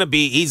he's gonna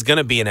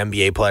be an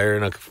NBA player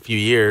in a few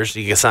years.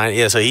 You can sign.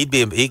 Yeah, so he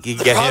could get him.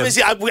 The problem is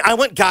I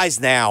want guys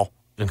now.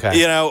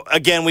 Okay.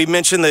 Again, we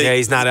mentioned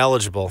he's not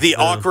eligible. The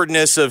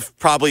awkwardness of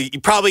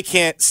you probably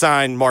can't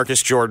sign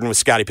Marcus Jordan with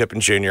Scottie Pippen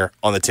Jr.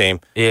 on the team.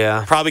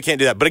 Yeah. Probably can't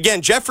do that. But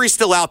again, Jeffrey's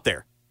still out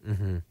there.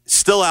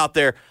 Still out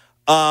there.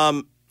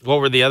 What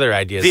were the other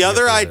ideas? The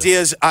other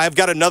ideas, I've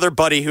got another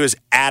buddy who is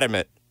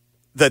adamant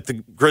that the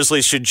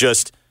Grizzlies should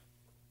just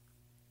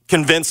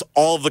convince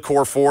all of the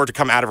core 4 to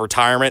come out of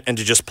retirement and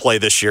to just play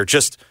this year,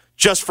 just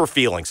for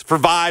feelings, for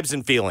vibes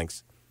and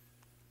feelings.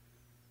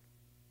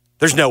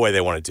 There's no way they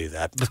want to do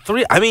that. The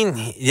 3, I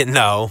mean,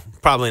 no,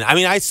 probably not. I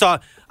mean, I'll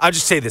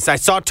just say this. I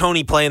saw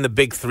Tony play in the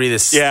Big 3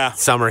 this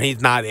summer.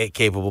 He's not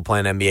capable of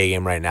playing an NBA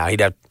game right now.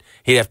 He'd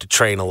have to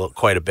train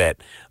quite a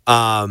bit.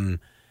 Conley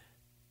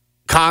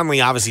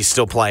obviously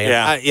still playing.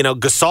 Yeah.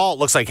 Gasol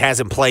looks like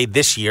hasn't played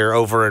this year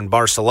over in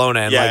Barcelona.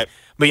 And to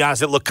be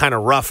honest, it looked kind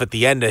of rough at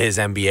the end of his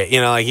NBA.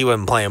 Like he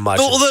wasn't playing much.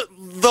 Well,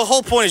 the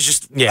whole point is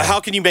just how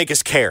can you make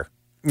us care?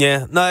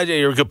 Yeah, no,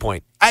 you're a good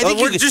point. I think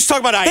we're just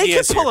talking about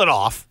ideas. They could pull it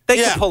off. They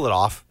could pull it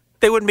off.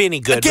 They wouldn't be any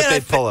good, but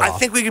they'd pull it off. I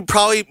think we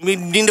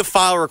need to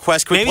file a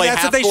request. Can Maybe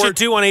that's what they should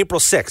do on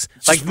April 6th.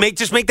 Like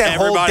just make that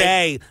whole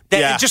day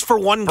just for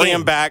one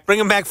game. Bring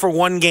them back for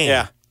one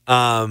game.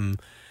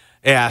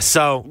 Yeah.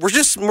 So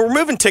we're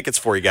moving tickets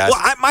for you guys.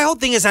 Well, my whole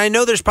thing is I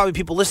know there's probably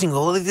people listening.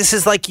 Well, this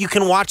is like you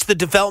can watch the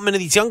development of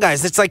these young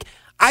guys. It's like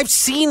I've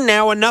seen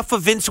now enough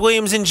of Vince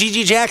Williams and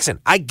Gigi Jackson.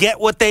 I get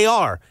what they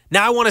are.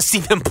 Now I want to see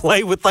them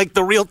play with like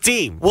the real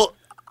team. Well,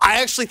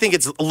 I actually think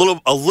it's a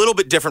little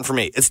bit different for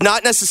me. It's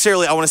not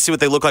necessarily I want to see what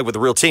they look like with the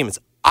real team. It's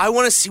I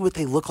want to see what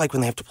they look like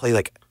when they have to play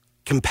like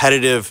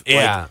competitive,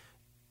 like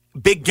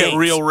big games. Get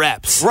real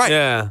reps. Right.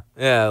 Yeah.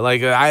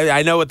 Like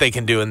I know what they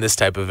can do in this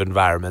type of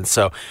environment.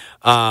 So,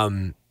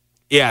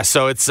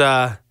 so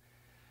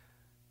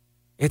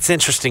it's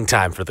interesting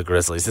time for the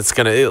Grizzlies. It's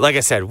gonna, like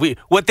I said,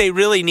 what they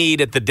really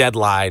need at the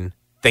deadline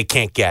they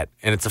can't get,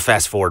 and it's a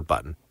fast forward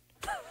button.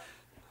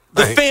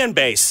 The fan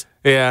base.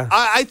 Yeah,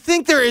 I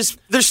think there's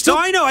still.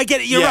 No, I know, I get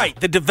it. You're right.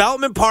 The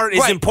development part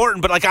is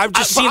important, but like I've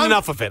just seen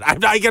enough of it.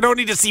 I don't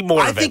need to see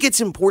more of it. I think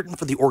it's important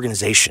for the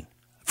organization.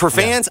 For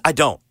fans, I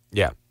don't.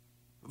 Yeah,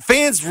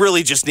 fans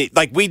really just need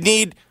we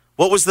need.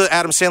 What was the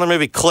Adam Sandler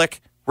movie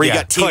Click, where you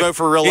got TiVo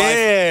for real life?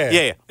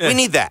 Yeah. We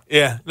need that.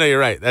 Yeah, no, you're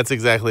right. That's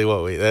exactly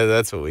what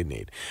that's what we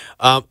need.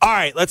 All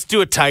right, let's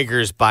do a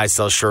Tigers buy,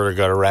 sell, short, or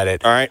go to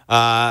Reddit. All right.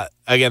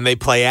 Again, they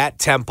play at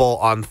Temple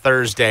on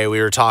Thursday.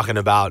 We were talking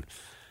about.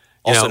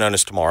 Also known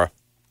as tomorrow.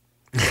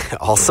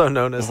 Also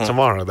known as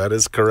tomorrow. That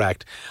is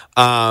correct.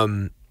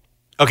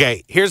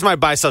 Okay, here's my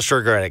buy, sell,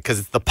 short, Reddit, because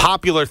it's the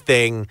popular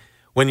thing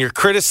when you're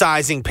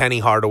criticizing Penny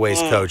Hardaway's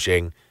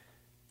coaching.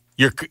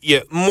 You're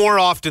more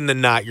often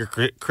than not, you're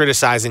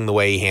criticizing the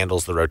way he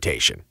handles the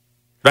rotation.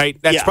 Right?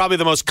 That's probably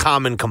the most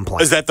common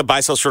complaint. Is that the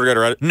buy, sell, short, go to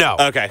Reddit? No.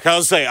 Okay. I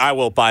was saying I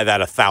will buy that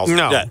 1,000.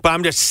 No, but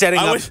I'm just setting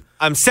up.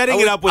 I'm setting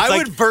it up with. I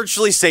would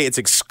virtually say it's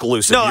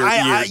exclusive.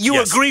 No,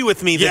 you agree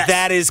with me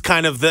that is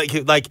kind of the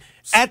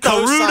at the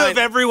root of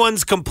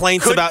everyone's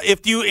complaints about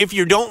if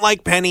you don't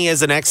like Penny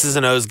as an X's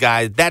and O's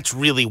guy, that's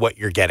really what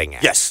you're getting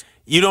at. Yes.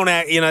 You don't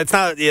it's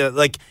not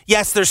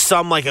yes, there's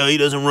some he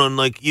doesn't run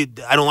I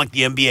don't like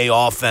the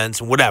NBA offense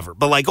and whatever,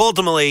 but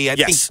ultimately I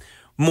think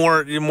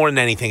more than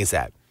anything is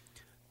that.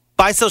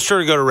 Buy, sell,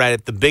 short, or go to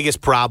Reddit. The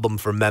biggest problem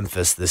for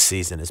Memphis this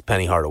season is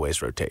Penny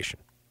Hardaway's rotation.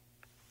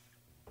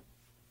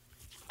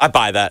 I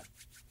buy that.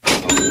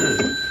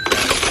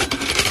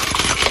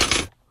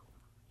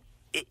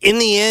 In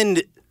the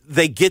end,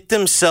 they get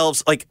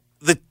themselves when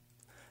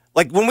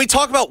we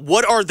talk about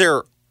what are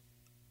their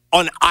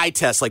on eye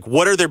tests,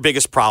 what are their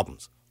biggest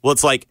problems? Well,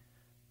 it's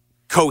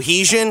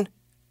cohesion,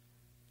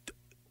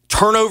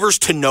 turnovers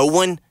to no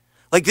one.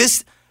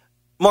 This,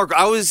 Mark,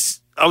 I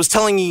was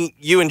telling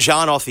you and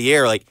John off the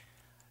air,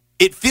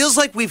 it feels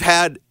like we've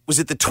had, was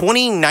it the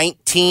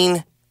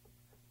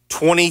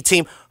 2019-20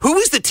 team? Who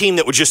was the team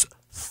that would just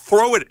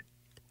throw it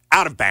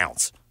out of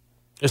bounds?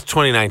 It's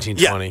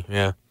 2019-20,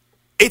 yeah.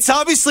 It's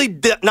obviously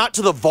not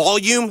to the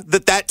volume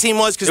that team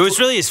was. It was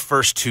really his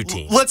first two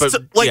teams.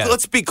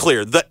 Let's be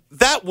clear.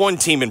 That one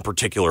team in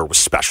particular was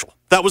special.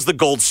 That was the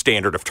gold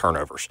standard of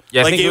turnovers.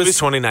 Yeah, I think it was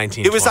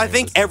 2019. It was, I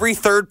think, every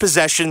third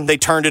possession they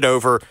turned it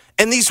over.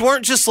 And these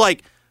weren't just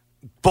like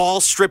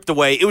ball stripped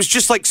away. It was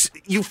just like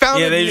you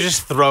found it. Yeah, they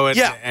just throw it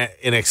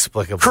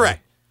inexplicably.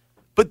 Correct.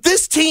 But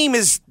this team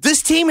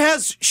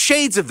has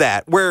shades of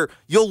that where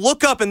you'll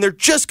look up and they're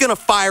just going to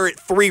fire it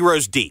 3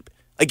 rows deep.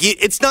 Like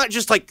it's not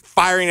just like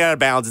firing it out of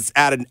bounds; it's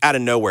out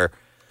of nowhere.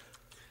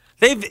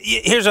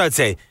 Here's what I'd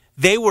say: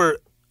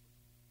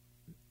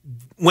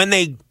 when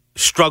they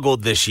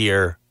struggled this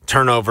year,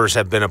 turnovers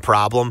have been a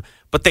problem,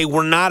 but they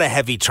were not a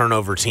heavy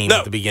turnover team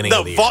at the beginning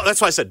of the year.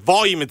 That's why I said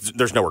volume.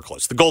 There's nowhere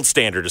close. The gold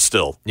standard is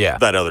still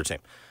that other team.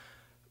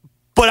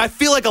 But I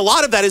feel like a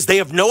lot of that is they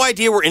have no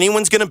idea where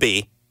anyone's going to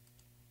be,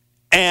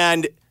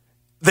 and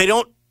they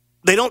don't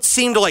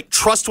seem to like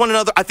trust one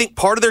another. I think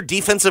part of their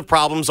defensive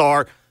problems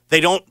are they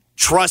don't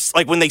trust,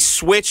 like when they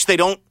switch, they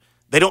don't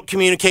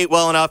communicate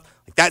well enough.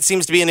 Like that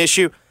seems to be an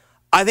issue.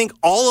 I think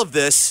all of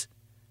this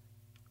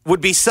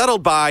would be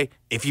settled by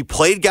if you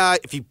played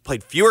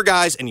fewer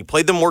guys and you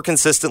played them more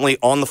consistently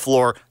on the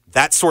floor,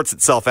 that sorts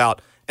itself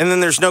out. And then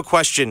there's no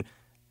question,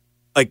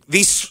 like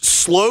these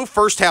slow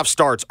first half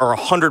starts are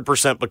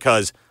 100%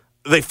 because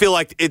they feel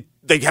like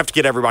they have to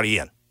get everybody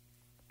in.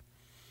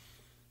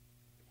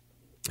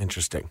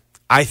 Interesting.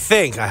 I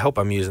hope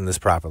I'm using this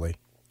properly.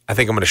 I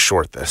think I'm going to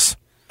short this.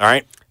 All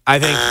right. I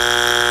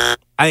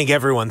think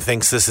everyone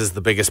thinks this is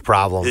the biggest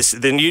problem.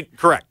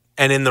 Correct.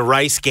 And in the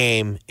Rice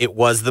game, it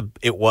was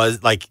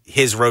like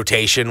his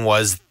rotation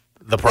was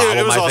the problem.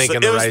 In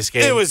the Rice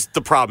game, it was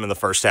the problem in the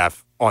first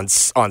half on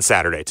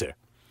Saturday too.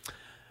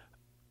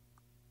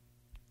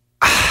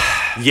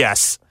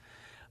 Yes,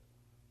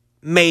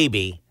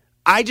 maybe.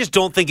 I just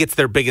don't think it's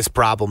their biggest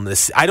problem.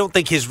 I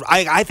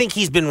think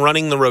he's been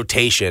running the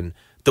rotation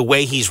the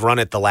way he's run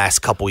it the last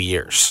couple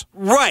years.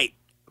 Right.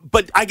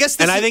 But I guess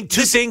I think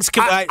two things.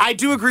 I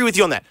do agree with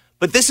you on that.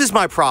 But this is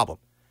my problem.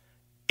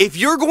 If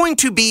you're going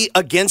to be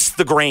against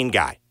the grain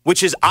guy,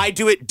 which is I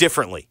do it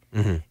differently,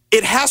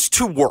 it has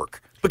to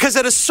work. Because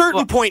at a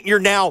certain point,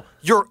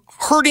 you're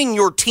hurting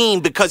your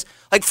team because,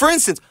 like, for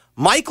instance,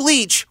 Mike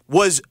Leach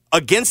was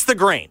against the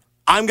grain.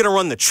 I'm going to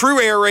run the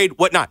true air raid,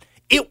 whatnot.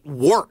 It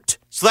worked.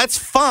 So that's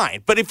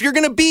fine. But if you're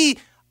going to be,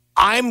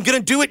 I'm going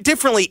to do it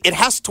differently, it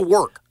has to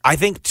work. I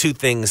think two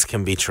things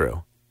can be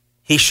true.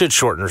 He should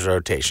shorten his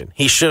rotation.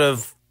 He should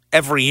have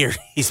every year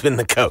he's been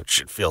the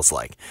coach, it feels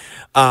like.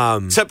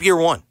 Except year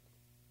one.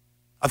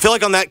 I feel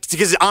like on that,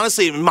 because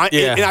honestly, and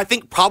I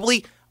think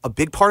probably a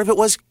big part of it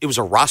was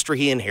a roster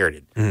he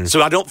inherited.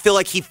 So I don't feel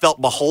like he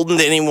felt beholden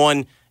to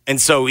anyone, and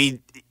so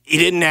he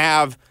didn't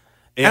have.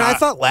 And I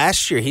thought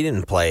last year he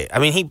didn't play. I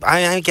mean,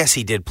 I guess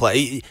he did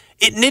play.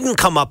 It didn't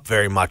come up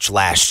very much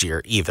last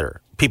year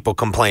either. People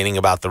complaining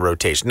about the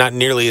rotation, not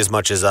nearly as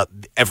much as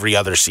every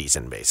other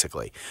season,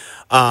 basically.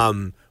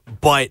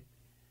 But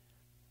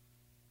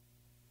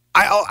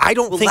I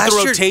don't think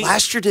the rotation.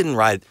 Last year didn't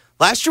ride.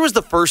 Last year was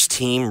the first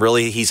team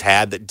really he's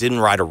had that didn't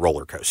ride a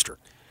roller coaster.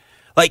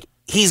 Like,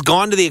 he's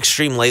gone to the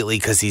extreme lately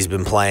because he's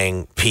been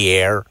playing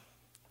Pierre.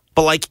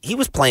 But, like, he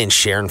was playing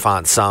Sharon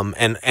Font some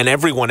and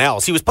everyone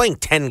else. He was playing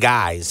 10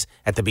 guys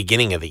at the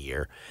beginning of the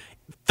year.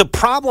 The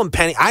problem,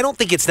 Penny, I don't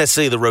think it's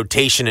necessarily the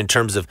rotation in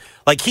terms of,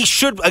 like, he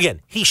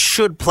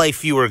should play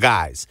fewer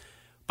guys.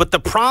 But the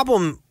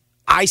problem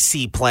I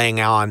see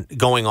going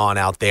on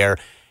out there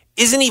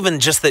isn't even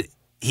just that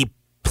he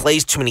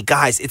plays too many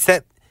guys. It's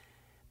that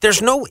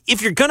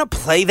if you're going to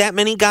play that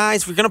many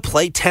guys, if you're going to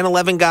play 10,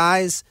 11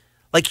 guys,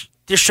 like,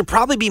 there should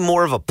probably be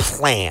more of a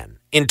plan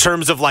in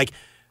terms of, like,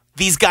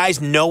 these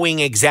guys knowing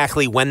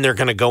exactly when they're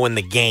going to go in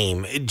the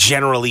game,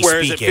 generally speaking.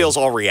 Whereas it feels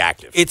all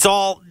reactive. It's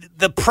all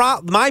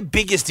my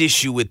biggest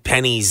issue with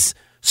Penny's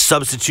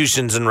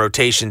substitutions and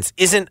rotations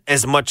isn't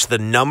as much the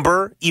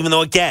number, even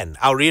though, again,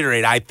 I'll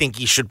reiterate, I think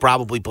he should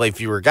probably play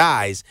fewer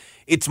guys.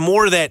 It's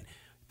more that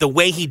the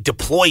way he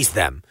deploys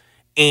them.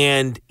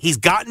 And he's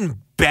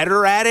gotten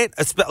better at it.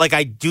 Like,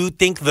 I do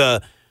think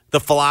the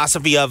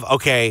philosophy of,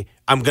 okay,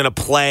 I'm going to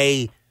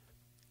play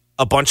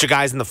a bunch of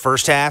guys in the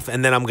first half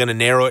and then I'm going to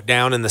narrow it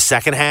down in the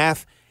second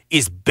half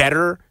is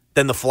better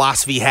than the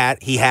philosophy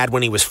he had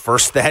when he was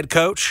first the head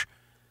coach.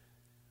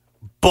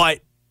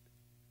 But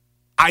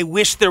I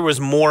wish there was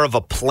more of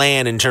a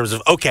plan in terms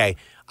of, okay,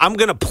 I'm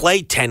going to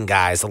play 10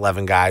 guys,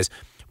 11 guys,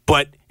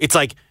 but it's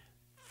like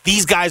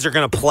these guys are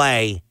going to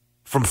play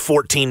from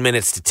 14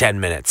 minutes to 10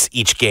 minutes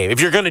each game.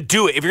 If you're going to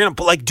do it,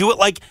 do it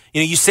like,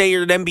 you say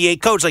you're an NBA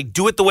coach, like,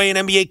 do it the way an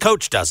NBA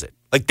coach does it.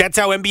 Like, that's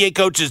how NBA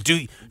coaches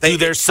do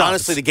their subs.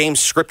 Honestly, the game's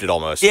scripted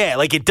almost. Yeah,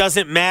 like, it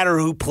doesn't matter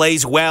who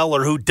plays well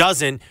or who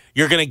doesn't.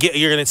 You're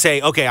gonna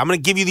say, okay, I'm gonna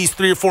give you these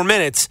 3 or 4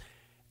 minutes,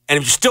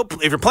 and if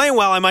you're playing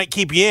well, I might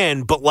keep you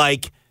in. But,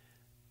 like,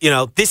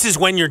 this is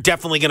when you're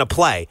definitely gonna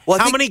play. Well,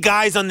 how many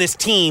guys on this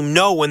team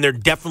know when they're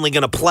definitely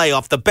gonna play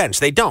off the bench?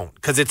 They don't,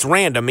 because it's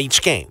random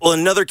each game. Well,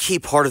 another key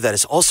part of that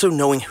is also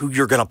knowing who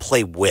you're gonna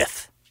play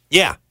with.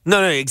 Yeah,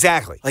 no,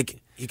 exactly.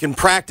 Like, You can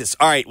practice.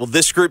 All right, well,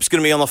 this group's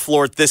going to be on the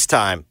floor at this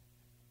time.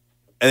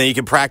 And then you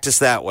can practice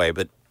that way.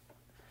 But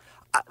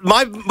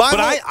my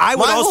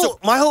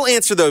whole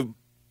answer, though,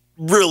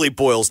 really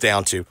boils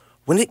down to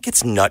when it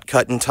gets nut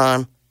cutting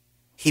time,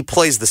 he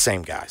plays the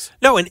same guys.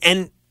 No,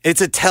 and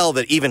it's a tell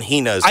that even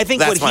he knows. I think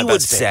that's what he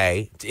would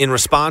say in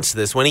response to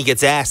this when he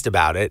gets asked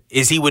about it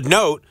is he would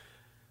note,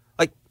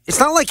 like, it's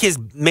not like his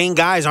main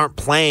guys aren't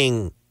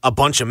playing a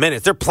bunch of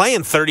minutes. They're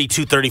playing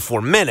 32,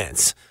 34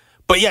 minutes.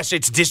 But yes,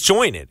 it's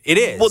disjointed. It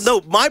is. Well,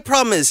 no, my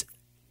problem is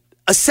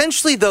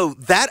essentially, though,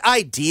 that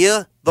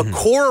idea, the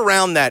core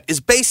around that is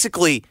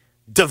basically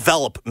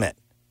development.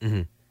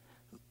 Mm-hmm.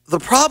 The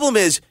problem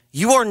is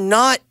you are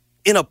not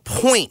in a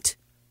point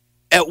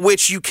at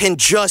which you can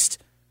just,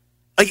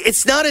 like,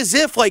 it's not as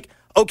if, like,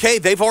 okay,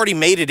 they've already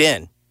made it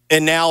in,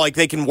 and now, like,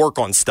 they can work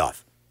on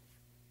stuff.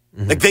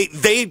 Mm-hmm. Like,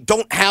 they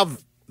don't have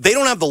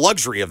the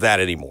luxury of that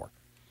anymore.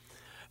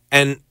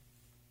 And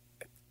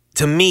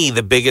to me,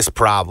 the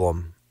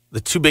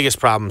two biggest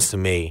problems to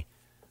me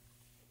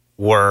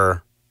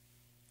were,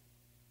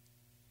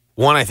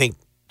 one, I think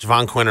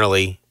Javon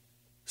Quinterly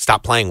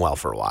stopped playing well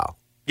for a while.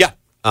 Yeah.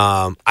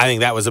 I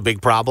think that was a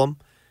big problem.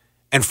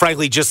 And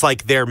frankly, just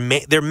like their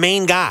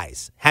main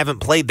guys haven't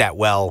played that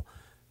well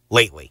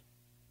lately.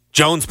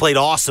 Jones played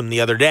awesome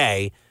the other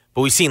day,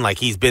 but we've seen like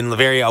he's been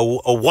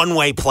a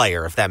one-way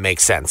player, if that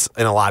makes sense,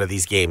 in a lot of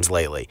these games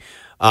lately.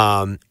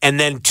 And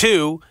then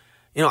two,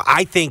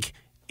 I think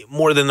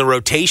more than the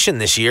rotation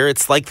this year,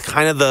 it's like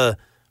kind of the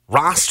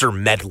roster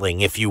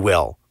meddling, if you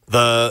will.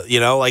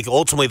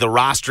 Ultimately the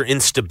roster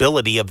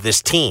instability of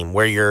this team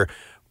where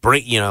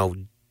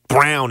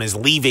Brown is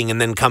leaving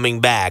and then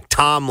coming back.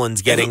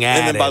 Tomlin's getting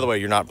added. And then, by the way,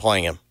 you're not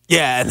playing him.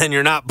 Yeah, and then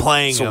you're not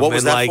playing him. So what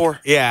was that for?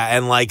 Yeah,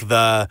 and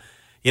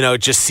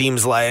it just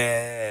seemed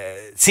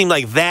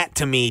like that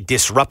to me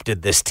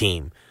disrupted this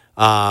team.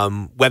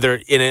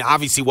 It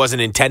obviously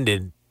wasn't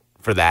intended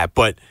for that,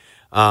 but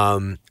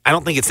I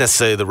don't think it's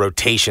necessarily the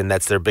rotation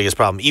that's their biggest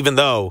problem, even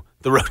though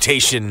the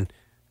rotation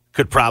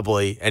could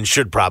probably and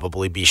should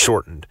probably be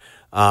shortened.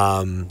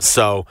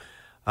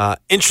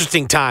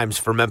 Interesting times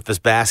for Memphis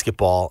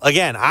basketball.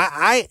 Again,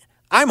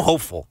 I'm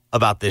hopeful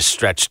about this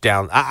stretch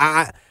down.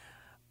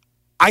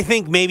 I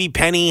think maybe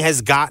Penny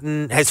has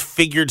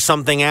figured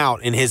something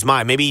out in his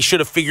mind. Maybe he should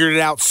have figured it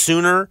out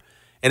sooner,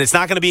 and it's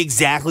not going to be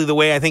exactly the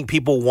way I think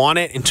people want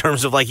it in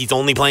terms of like he's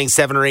only playing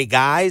 7 or 8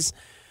 guys.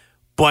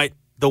 But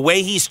the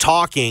way he's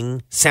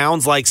talking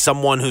sounds like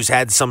someone who's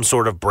had some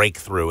sort of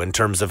breakthrough in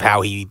terms of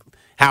how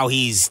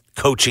he's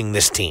coaching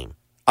this team.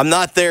 I'm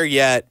not there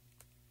yet.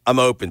 I'm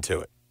open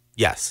to it.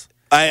 Yes.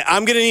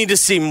 I'm going to need to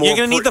see more. You're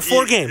going to need the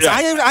 4 games. Yeah.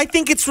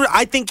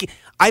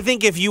 I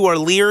think if you are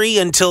leery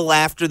until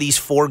after these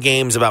 4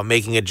 games about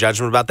making a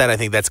judgment about that, I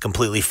think that's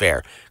completely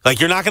fair. Like,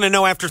 you're not going to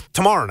know after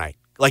tomorrow night.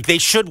 Like, they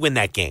should win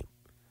that game.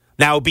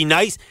 Now, it would be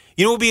nice.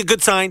 It would be a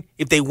good sign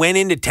if they went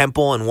into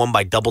Temple and won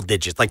by double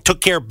digits. Like, took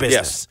care of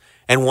business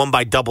and won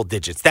by double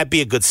digits. That'd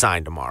be a good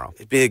sign tomorrow.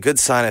 It'd be a good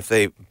sign if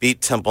they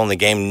beat Temple and the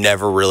game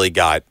never really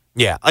got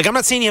like, I'm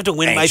not saying you have to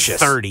win anxious.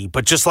 by 30,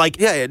 but just like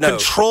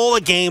control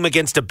a game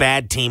against a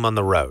bad team on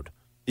the road.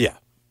 Yeah.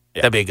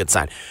 That'd be a good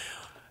sign.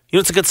 You know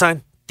what's a good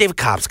sign? David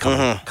Cobb's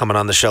coming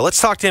on the show. Let's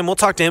talk to him. We'll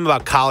talk to him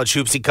about college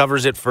hoops. He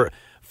covers it for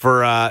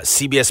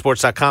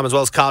CBSSports.com as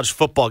well as college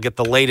football. Get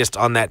the latest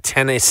on that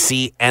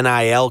Tennessee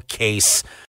NIL case.